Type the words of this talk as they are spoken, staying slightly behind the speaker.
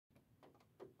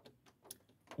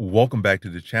Welcome back to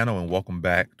the channel and welcome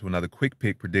back to another quick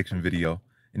pick prediction video.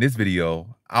 In this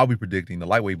video, I'll be predicting the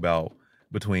lightweight bout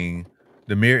between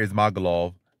Damir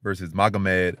Ismagulov versus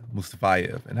Magomed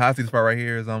Mustafaev. And how I see this fight right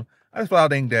here is I just feel I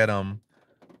think that Damir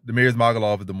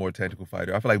Ismagulov is the more technical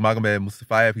fighter. I feel like Magomed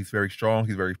Mustafaev, he's very strong,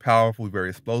 he's very powerful, he's very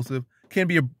explosive. Can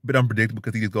be a bit unpredictable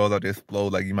because he just goes out there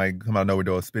explode, like you might come out of nowhere,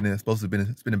 do a spinning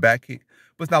back kick.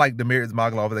 But it's not like Damir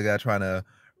Ismagulov is the guy trying to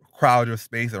crowd your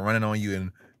space and running on you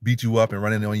and beat you up and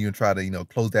running on you and try to,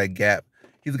 close that gap.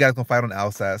 He's the guy that's gonna fight on the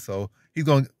outside. So he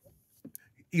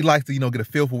likes to, get a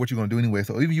feel for what you're gonna do anyway.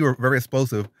 So even if you're very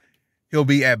explosive, he'll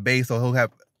be at base, so he'll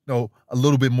have a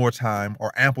little bit more time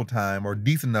or ample time or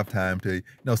decent enough time to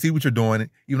see what you're doing.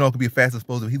 Even though it could be a fast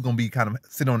explosive, he's gonna be kind of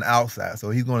sitting on the outside.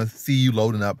 So he's gonna see you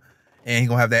loading up, and he's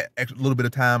gonna have that little bit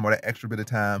of time or that extra bit of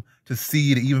time to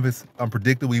see it, even if it's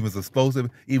unpredictable, even if it's explosive,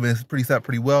 even if it's pretty set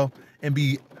pretty well, and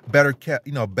be better kept,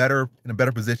 in a better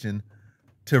position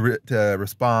to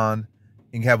respond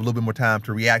and have a little bit more time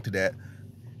to react to that.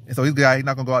 And so he's not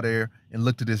gonna go out there and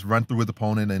look to just run through his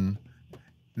opponent, and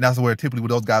that's where typically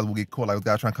those guys will get caught. Like those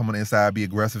guys trying to come on the inside, be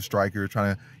aggressive striker,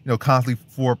 trying to constantly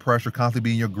forward pressure, constantly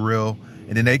be in your grill,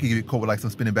 and then they can get caught with like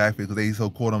some spinning back kicks because they so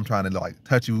caught them trying to like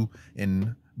touch you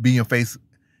and be in your face, and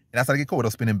that's how they get caught with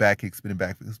those spinning back kicks,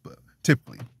 but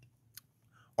typically.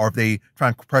 Or if they try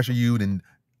and pressure you, then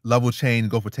level chain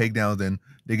and go for takedowns, then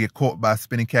they get caught by a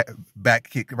spinning back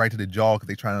kick right to the jaw because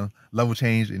they're trying to level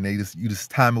change, and you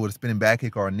just time it with a spinning back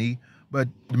kick or a knee. But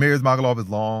Damir Ismagulov is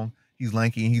long, he's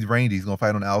lanky, and he's rangy. He's gonna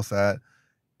fight on the outside,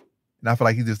 and I feel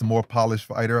like he's just a more polished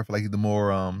fighter. I feel like he's the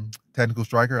more technical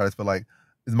striker. I just feel like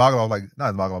Magomed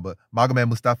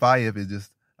Mustafaev is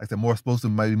just, like I said, more explosive,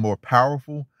 maybe more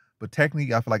powerful. But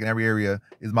technically, I feel like in every area,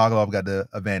 Ismagulov got the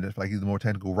advantage. I feel like he's the more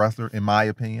technical wrestler, in my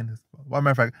opinion. Well, as a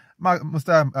matter of fact,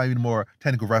 Mustafaev might be the more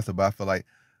technical wrestler, but I feel like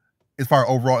as far as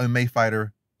overall MMA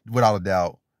fighter, without a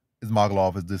doubt,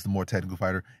 Ismagulov is just the more technical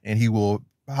fighter, and he will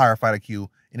higher fight IQ,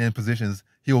 and in positions,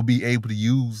 he'll be able to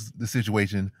use the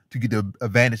situation to get the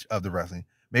advantage of the wrestling.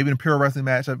 Maybe in a pure wrestling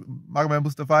match, Magomed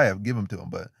Mustafaev, give him to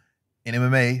him. But in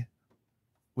MMA,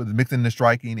 with mixing the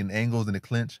striking and angles and the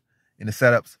clinch and the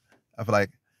setups, I feel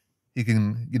like he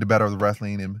can get the better of the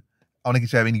wrestling, and I don't think he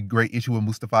should have any great issue with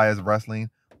Mustafaev's wrestling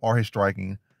or his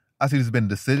striking. I see this has been a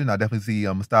decision. I definitely see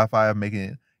Mustafaev making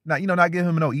it, not giving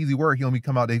him no easy work. He'll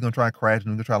come out there, he's gonna try and crash,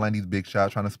 and he's gonna try to land these big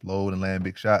shots, trying to explode and land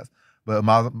big shots. But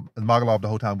Ismagulov the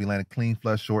whole time will be landing clean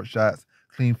flush short shots,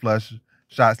 clean flush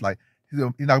shots. Like he's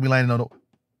not gonna be landing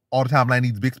all the time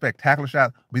landing these big spectacular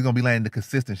shots, but he's gonna be landing the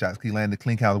consistent shots. He landing the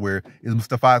clean counters, where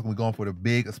Mustafaev's gonna be going for the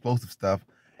big explosive stuff,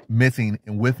 missing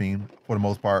and whiffing for the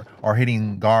most part, or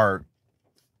hitting guard,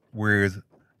 whereas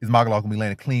Ismagulov gonna be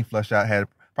landing clean flush shot,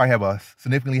 probably have a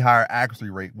significantly higher accuracy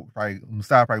rate.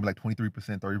 Mustafa probably be like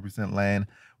 23%, 30% land,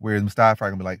 whereas Mustafa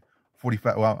probably gonna be like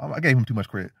 45. Well, I gave him too much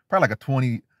credit. Probably like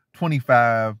a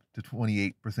 25 to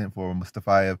 28% for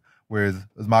Mustafaev, whereas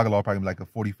Ismagulov probably gonna be like a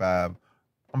 45. I'm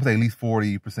gonna say at least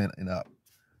 40% and up,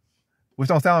 which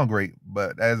don't sound great,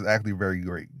 but that is actually very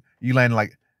great. You land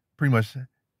like pretty much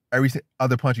every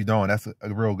other punch you're throwing, that's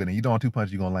a real good one. You throwing two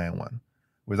punches, you're gonna land one.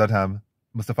 Whereas other time,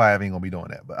 Mustafaev ain't gonna be doing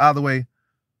that. But either way,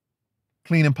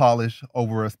 clean and polished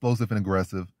over explosive and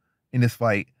aggressive. In this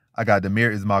fight, I got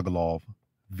Damir Ismagulov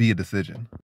via decision.